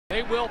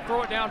they will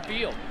throw it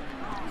downfield.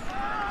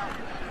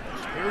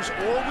 Here's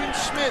Orwin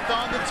Smith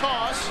on the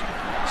toss.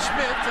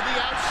 Smith to the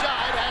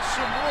outside, has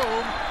some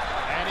room,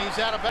 and he's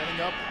out of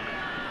bounds. Up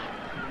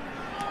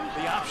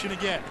the option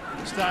again.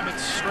 This time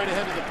it's straight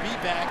ahead of the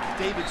B-back,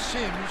 David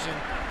Sims, and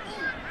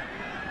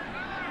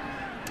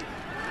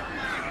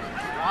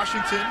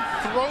Washington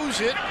throws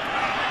it,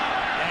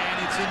 and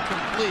it's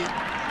incomplete.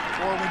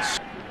 Orwin.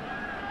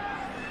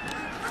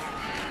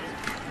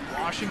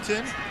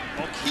 Washington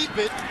will keep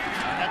it,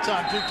 and that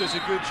time Duke does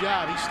a good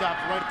job. He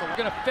stopped right at the line.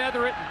 Going to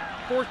feather it and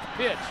force the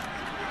pitch.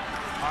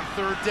 On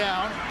third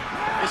down,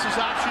 this is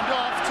optioned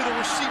off to the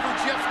receiver,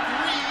 Jeff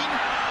Green,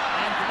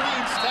 and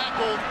Green's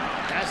tackled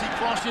as he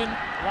crossed in.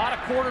 A lot of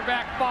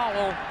quarterback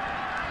follow.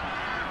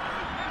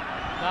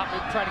 Not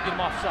trying to get him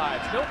off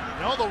sides. Nope.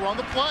 No, they'll run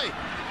the play.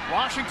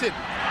 Washington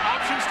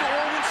options to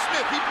Orwin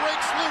Smith. He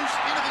breaks loose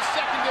into the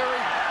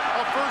secondary.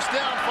 A first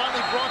down,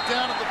 finally brought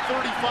down at the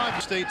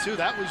 35. State too.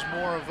 That was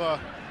more of a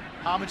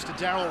homage to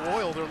Darrell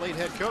Royal, their late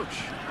head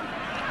coach.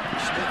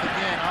 Smith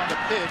again on the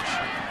pitch,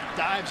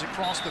 dives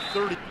across the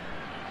 30.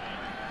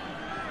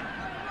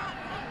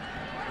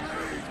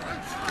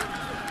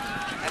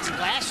 That's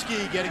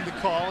Lasky getting the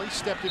call. He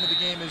stepped into the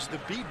game as the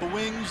B. The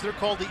wings, they're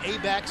called the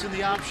A-backs in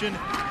the option.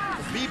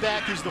 The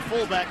B-back is the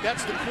fullback.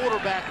 That's the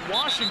quarterback,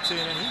 Washington,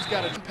 and he's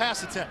got a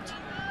pass attempt.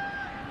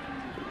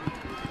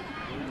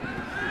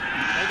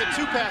 They get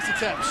two pass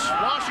attempts.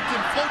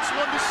 Washington floats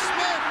one to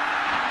Smith,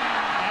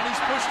 and he's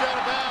pushed out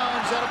of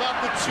bounds at about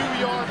the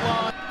 2-yard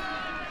line.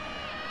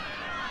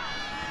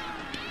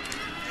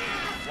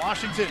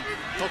 Washington,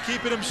 he'll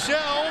keep it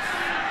himself.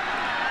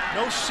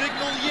 No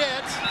signal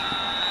yet.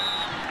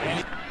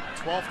 And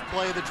 12th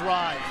play of the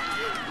drive.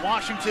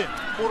 Washington,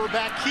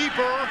 quarterback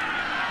keeper.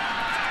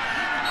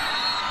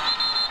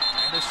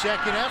 And the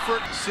second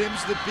effort,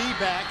 Sims the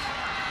B-back.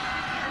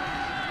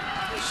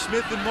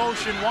 Smith in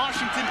motion,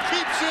 Washington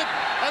keeps it,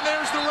 and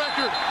there's the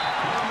record.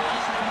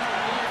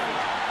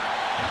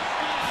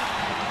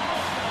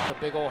 A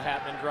big old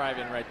Hatman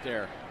drive-in right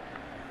there.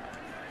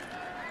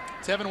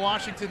 Tevin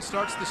Washington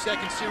starts the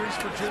second series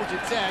for Georgia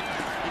Tech.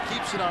 He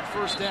keeps it on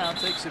first down,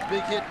 takes a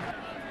big hit,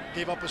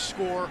 gave up a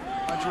score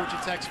on Georgia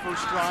Tech's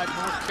first drive.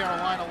 North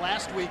Carolina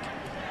last week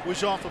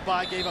was off a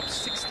bye, gave up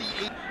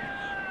 68.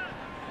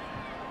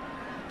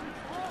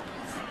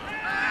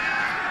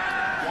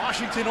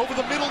 Washington over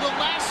the middle to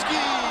Lasky,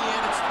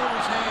 and it's through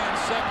his hands,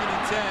 2nd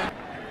and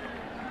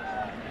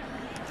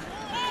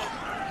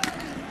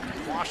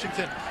 10.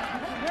 Washington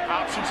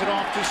options it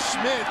off to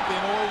Smith,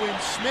 and Orwin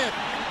Smith.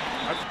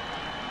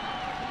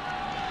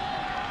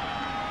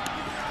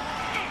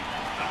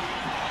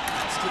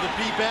 That's to the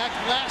B-back,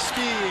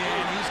 Lasky,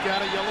 and he's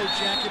got a yellow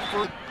jacket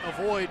for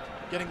avoid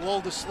getting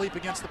lulled to sleep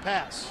against the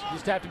pass. You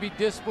just have to be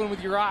disciplined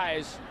with your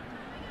eyes.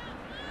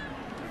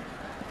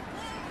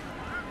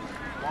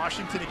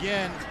 Washington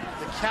again,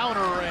 the counter,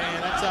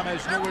 and that time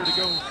has nowhere to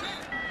go.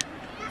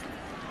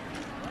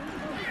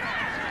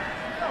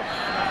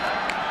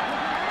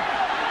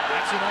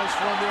 That's a nice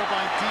run there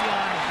by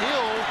Dion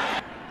Hill.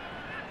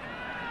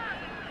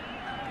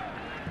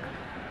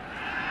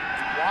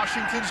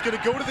 Washington's going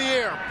to go to the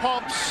air,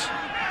 pumps,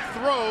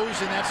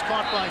 throws, and that's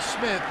caught by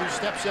Smith, who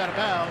steps out of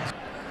bounds.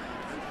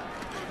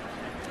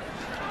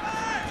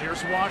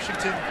 Here's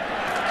Washington,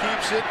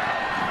 keeps it,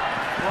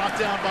 brought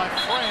down by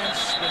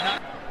France, but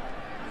not.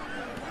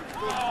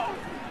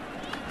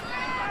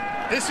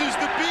 This is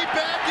the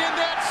beatback, and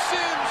that's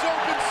Sims,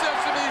 open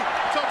sesame,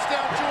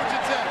 touchdown Georgia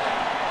Tech.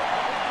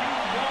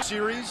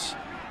 Series,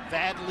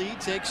 Vad Lee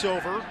takes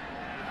over.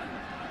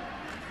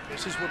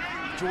 This is what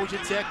Georgia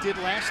Tech did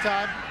last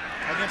time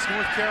against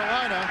North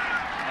Carolina,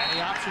 and he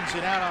options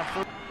it out on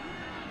first.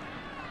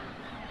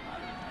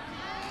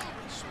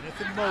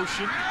 Smith in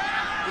motion.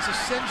 This is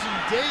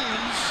Senjin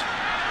Days,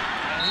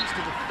 and he's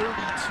to the 32.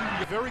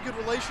 A very good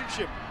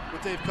relationship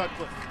with Dave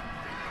Cutcliffe.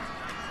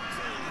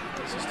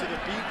 This is to the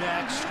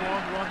B-back,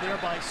 strong run there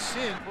by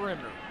Sin.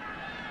 Perimeter.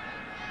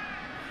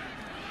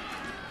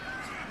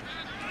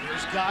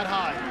 Here's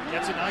Godhigh,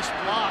 gets a nice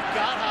block.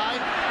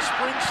 Godhigh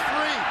springs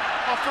free.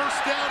 A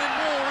first down and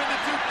more into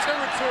Duke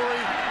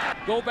territory.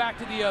 Go back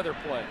to the other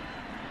play.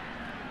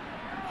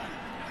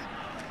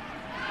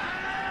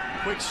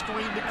 Quick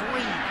screen to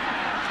Green.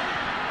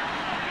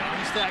 And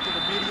he's tackled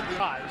immediately.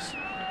 Eyes.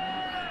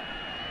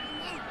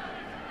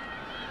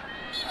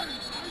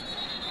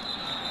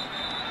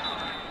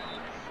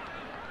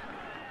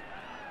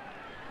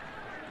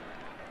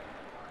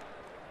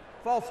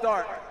 False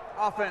start.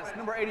 Offense,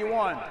 number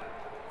 81.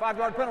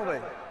 5-yard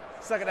penalty.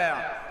 2nd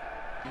down.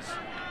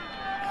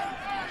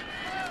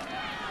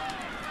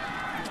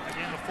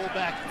 Again, the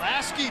fullback,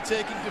 Lasky,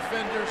 taking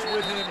defenders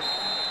with him.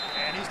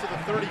 And he's to the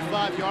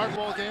 35-yard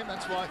ball game.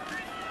 That's why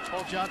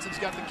Paul Johnson's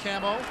got the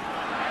camo.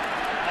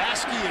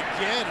 Lasky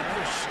again,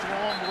 another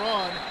strong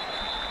run.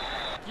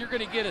 You're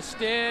going to get a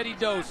steady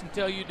dose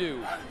until you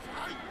do.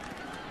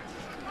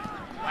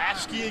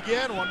 Lasky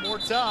again, one more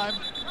time.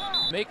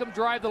 Make them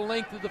drive the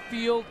length of the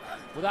field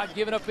without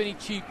giving up any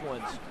cheap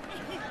ones.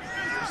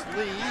 Here's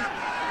Lee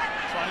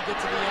trying to get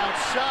to the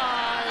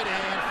outside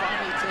and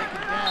finally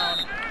taken down.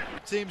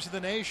 teams in the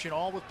nation,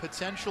 all with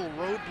potential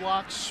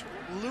roadblocks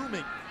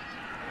looming.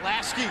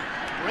 Lasky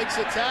breaks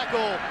a tackle,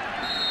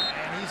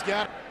 and he's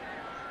got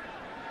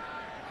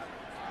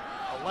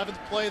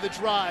 11th play of the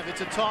drive.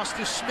 It's a toss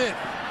to Smith.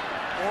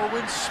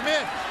 Orwin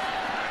Smith,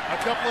 a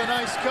couple of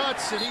nice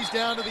cuts, and he's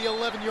down to the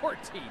 11-yard.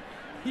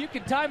 You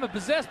can time a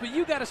possess, but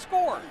you got to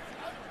score.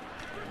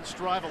 This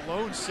drive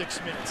alone 6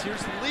 minutes.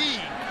 Here's Lee,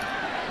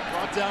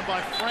 brought down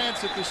by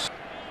France at this.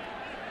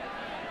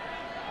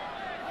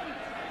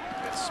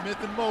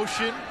 Smith in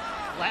motion.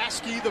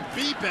 Lasky, the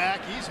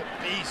B-back, he's a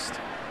beast.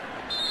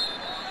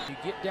 You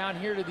get down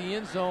here to the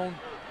end zone.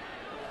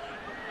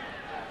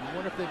 You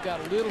wonder if they've got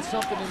a little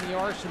something in the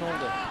arsenal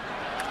to.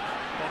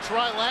 They'll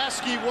try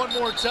Lasky one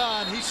more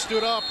time. He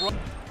stood up.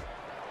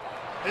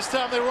 This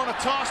time they run a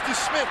toss to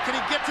Smith. Can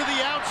he get to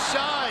the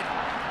outside?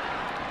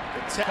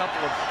 A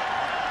couple of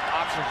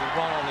options to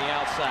run on the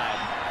outside.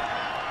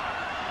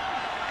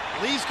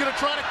 Lee's going to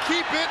try to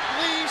keep it.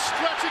 Lee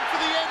stretching for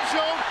the end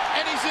zone,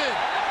 and he's in.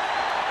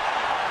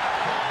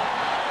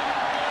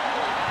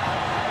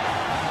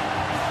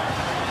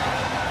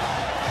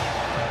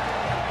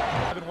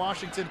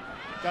 Washington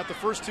got the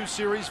first 2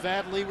 series.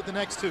 Vad Lee with the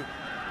next 2.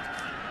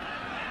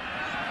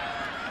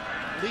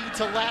 Lee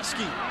to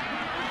Lasky.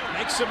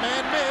 Makes a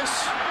man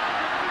miss.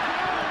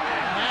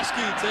 And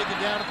Lasky taken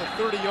down at the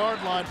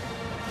 30-yard line.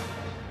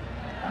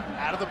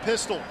 Out of the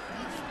pistol.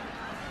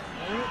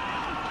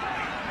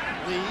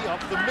 Lee up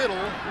the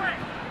middle.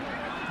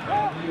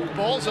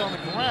 Ball's on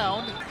the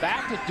ground.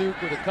 Back to Duke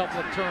with a couple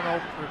of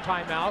turnover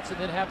timeouts, and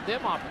then have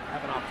them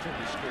have an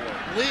opportunity to score.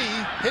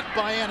 Lee hit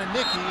by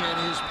Ananicky,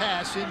 and his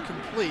pass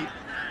incomplete.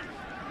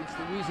 It's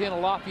Louisiana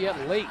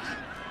Lafayette late.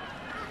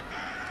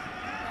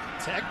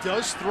 Tech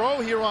does throw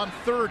here on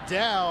 3rd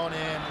down,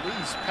 and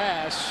Lee's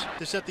pass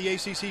to set the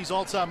ACC's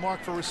all-time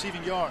mark for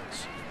receiving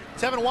yards.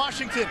 Tevin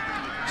Washington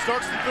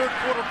starts the 3rd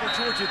quarter for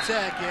Georgia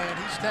Tech, and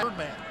he's 3rd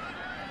man.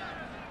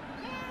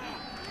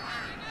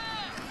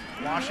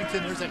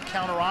 Washington, there's that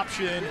counter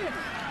option,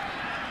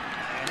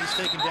 and he's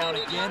taken down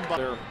again by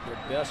their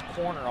best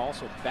corner,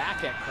 also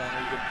back at corner.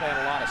 You've been playing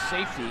a lot of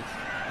safety.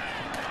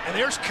 And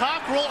there's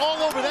Cockrell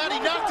all over that. He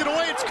knocked it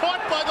away. It's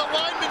caught by the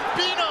lineman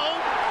Bino,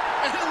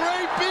 and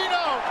Ray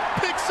Bino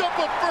picks up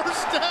a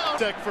 1st down.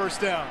 Tech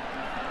 1st down.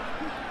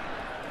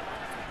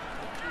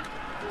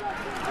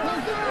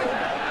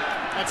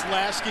 That's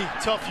Lasky.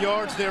 Tough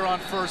yards there on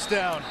 1st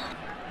down.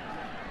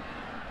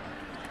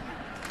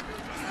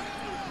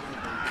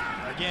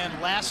 Again,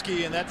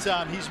 Lasky, and that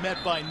time he's met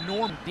by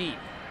Norm Deep.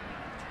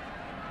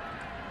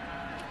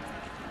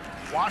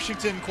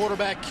 Washington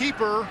quarterback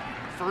keeper.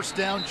 1st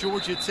down,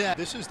 Georgia Tech.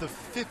 This is the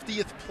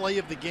 50th play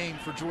of the game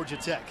for Georgia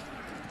Tech.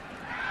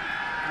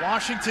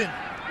 Washington,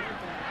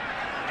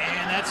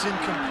 and that's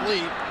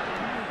incomplete.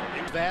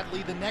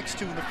 Badly the next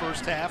 2 in the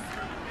 1st half.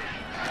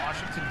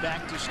 Washington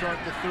back to start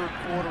the 3rd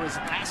quarter as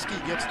Lasky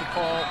gets the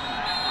call.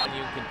 And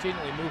you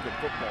continually move the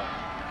football.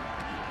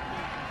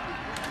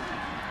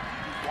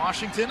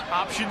 Washington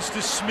options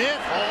to Smith,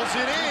 hauls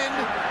it in,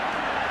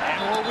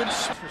 and Orwin.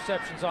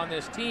 Receptions on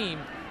this team.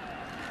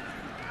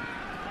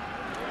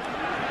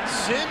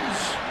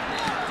 Sims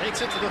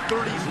takes it to the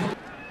 30.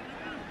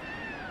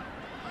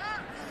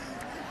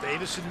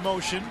 Davis in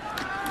motion.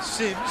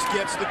 Sims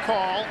gets the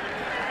call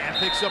and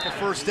picks up a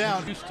 1st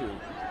down. Used to.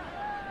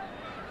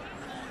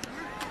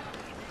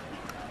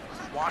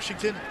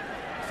 Washington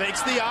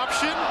fakes the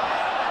option.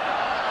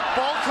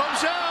 Ball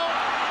comes out.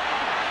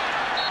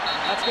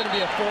 That's going to be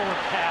a forward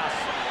pass.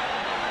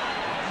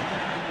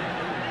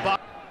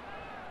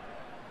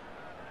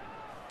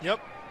 Yep.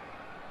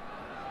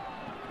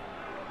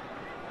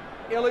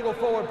 Illegal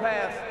forward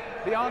pass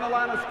beyond the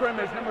line of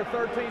scrimmage, number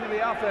 13 of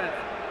the offense.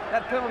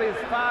 That penalty is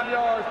 5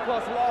 yards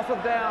plus loss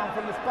of down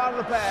from the spot of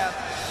the pass.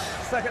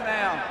 2nd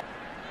down.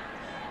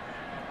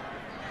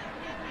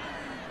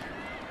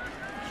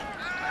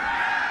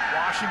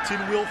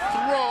 Washington will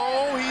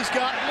throw. He's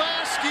got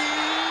Lasky.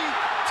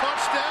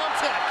 Touchdown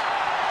Tech.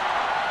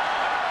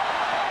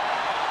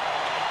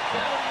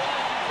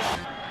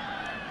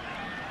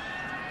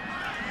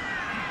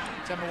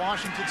 Tevin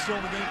Washington still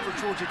in the game for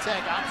Georgia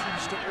Tech.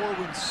 Options to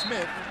Orwin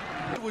Smith.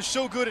 It was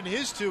so good in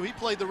his 2, he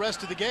played the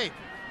rest of the game.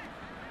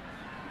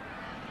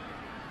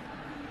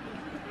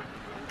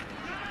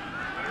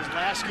 There's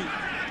Lasky.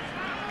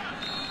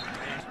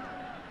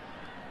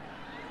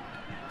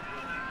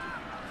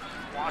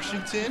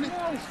 Washington.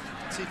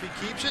 Let's see if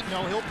he keeps it.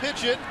 No, he'll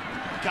pitch it.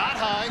 Got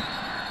high.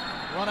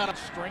 Run out of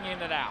Stringing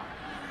it out.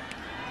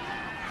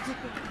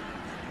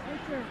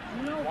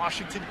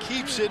 Washington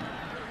keeps it.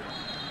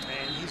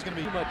 And he's going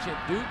to be Too much in.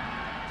 Duke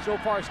so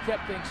far has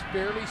kept things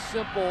fairly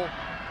simple,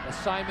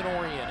 assignment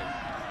oriented.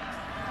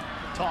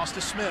 toss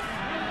to Smith.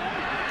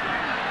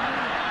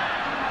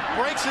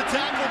 Breaks a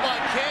tackle by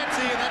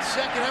Canty, and that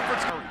 2nd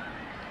effort's going.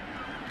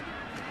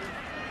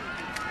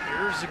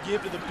 Here's a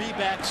give to the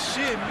B-back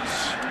Sims.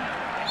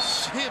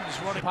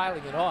 Sims running.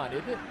 Piling it on,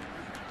 isn't it?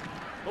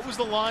 What was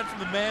the line from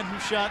the man who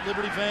shot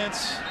Liberty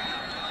Vance?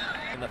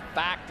 And the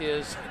fact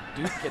is,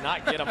 Duke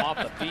cannot get him off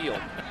the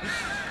field.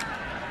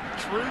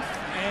 Truth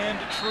and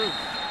truth.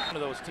 One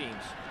of those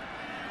teams.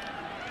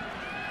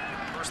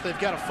 First, they've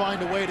got to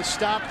find a way to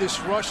stop this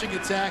rushing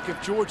attack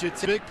of Georgia.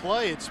 Big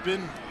play. It's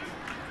been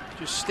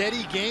just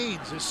steady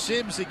gains as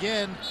Sims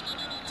again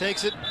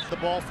takes it. The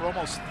ball for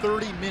almost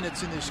 30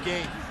 minutes in this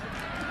game.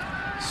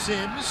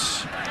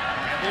 Sims,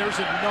 there's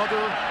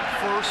another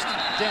first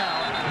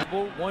down.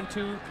 1,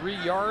 2, 3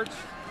 yards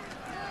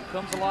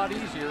becomes a lot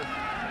easier.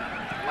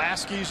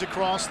 Lasky's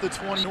across the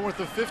 20,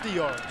 north of 50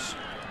 yards.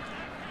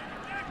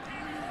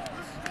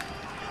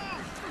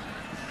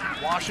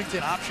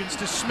 Washington options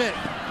to Smith,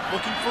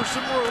 looking for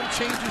some room,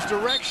 changes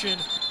direction.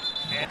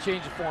 And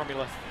change the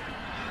formula.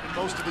 In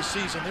most of the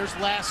season, there's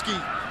Lasky,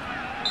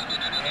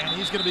 and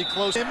he's going to be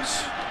close.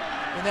 Sims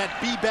in that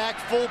B-back,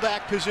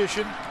 fullback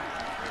position.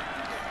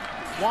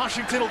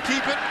 Washington will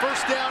keep it,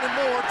 first down and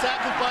more,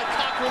 tackled by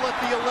Cockrell at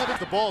the 11th.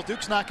 The ball,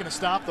 Duke's not going to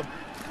stop them.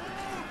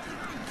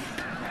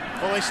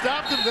 Well, they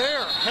stopped him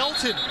there.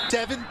 Helton,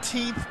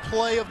 17th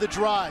play of the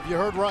drive. You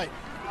heard right.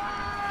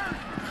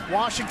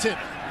 Washington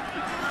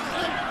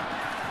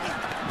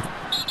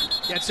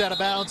gets out of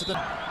bounds. The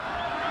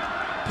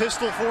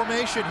pistol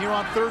formation here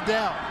on third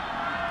down.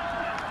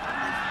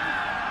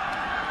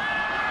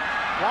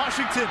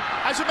 Washington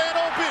has a man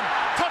open.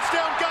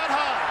 Touchdown, got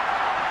high.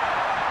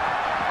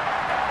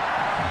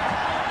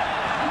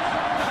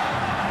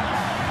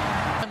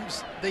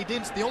 They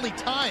didn't. The only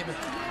time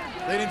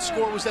they didn't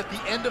score was at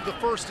the end of the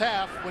first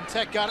half when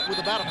Tech got it with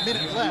about a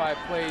minute left. 5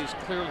 plays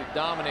clearly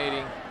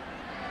dominating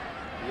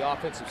the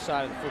offensive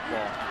side of the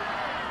football.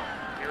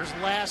 Here's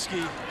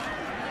Lasky.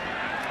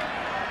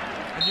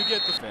 And you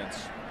get the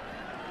fence.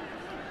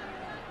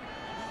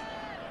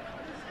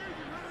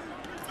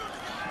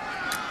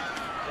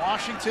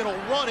 Washington will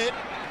run it.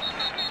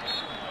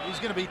 He's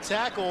going to be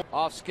tackled.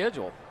 Off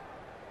schedule.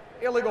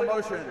 Illegal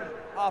motion.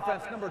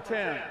 Offense number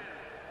 10.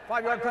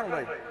 5-yard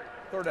penalty.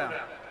 Third down.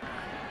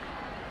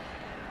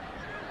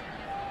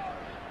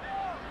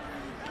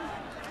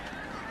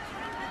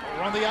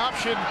 Run the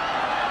option.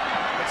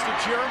 It's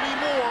to Jeremy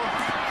Moore,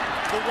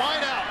 the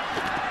wideout.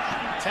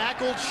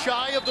 Tackled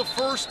shy of the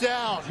first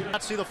down.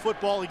 Not see the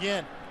football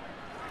again.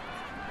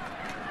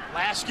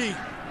 Lasky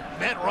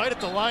met right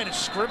at the line of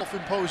scrimmage.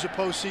 Impose a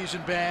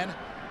postseason ban.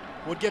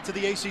 Would get to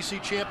the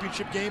ACC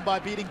championship game by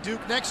beating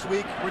Duke next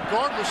week,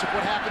 regardless of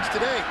what happens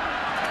today.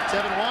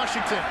 Tevin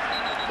Washington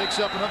picks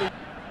up another.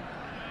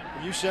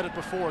 You said it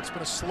before, it's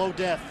been a slow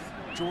death.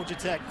 Georgia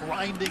Tech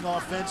grinding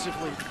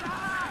offensively.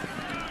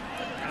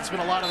 It's been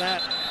a lot of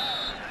that.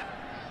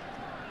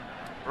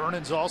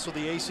 Vernon's also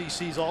the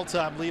ACC's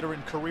all-time leader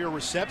in career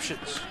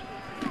receptions.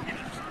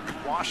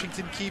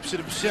 Washington keeps it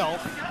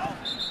himself.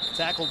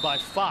 Tackled by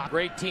Fox.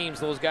 Great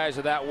teams, those guys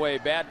are that way.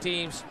 Bad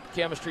teams,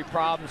 chemistry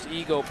problems,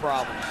 ego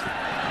problems.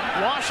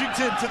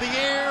 Washington to the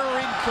air,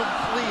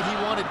 incomplete. He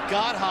wanted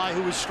Godhigh,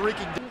 who was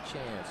streaking.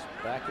 Chance,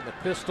 back in the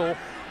pistol.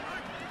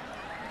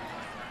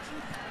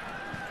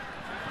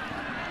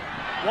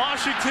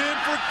 Washington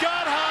for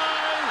Godhigh.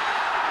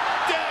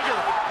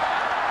 Dagger.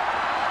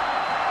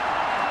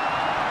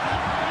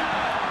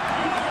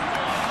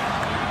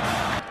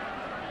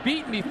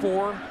 Beaten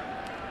before,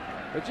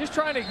 but just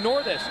trying to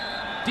ignore this.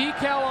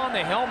 Decal on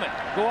the helmet.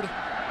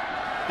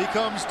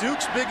 Becomes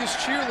Duke's biggest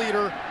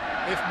cheerleader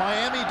if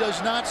Miami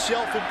does not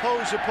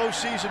self-impose a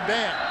postseason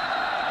ban.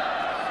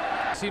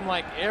 Seemed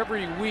like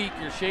every week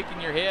you're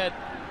shaking your head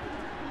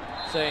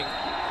saying,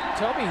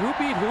 tell me who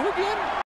beat who again?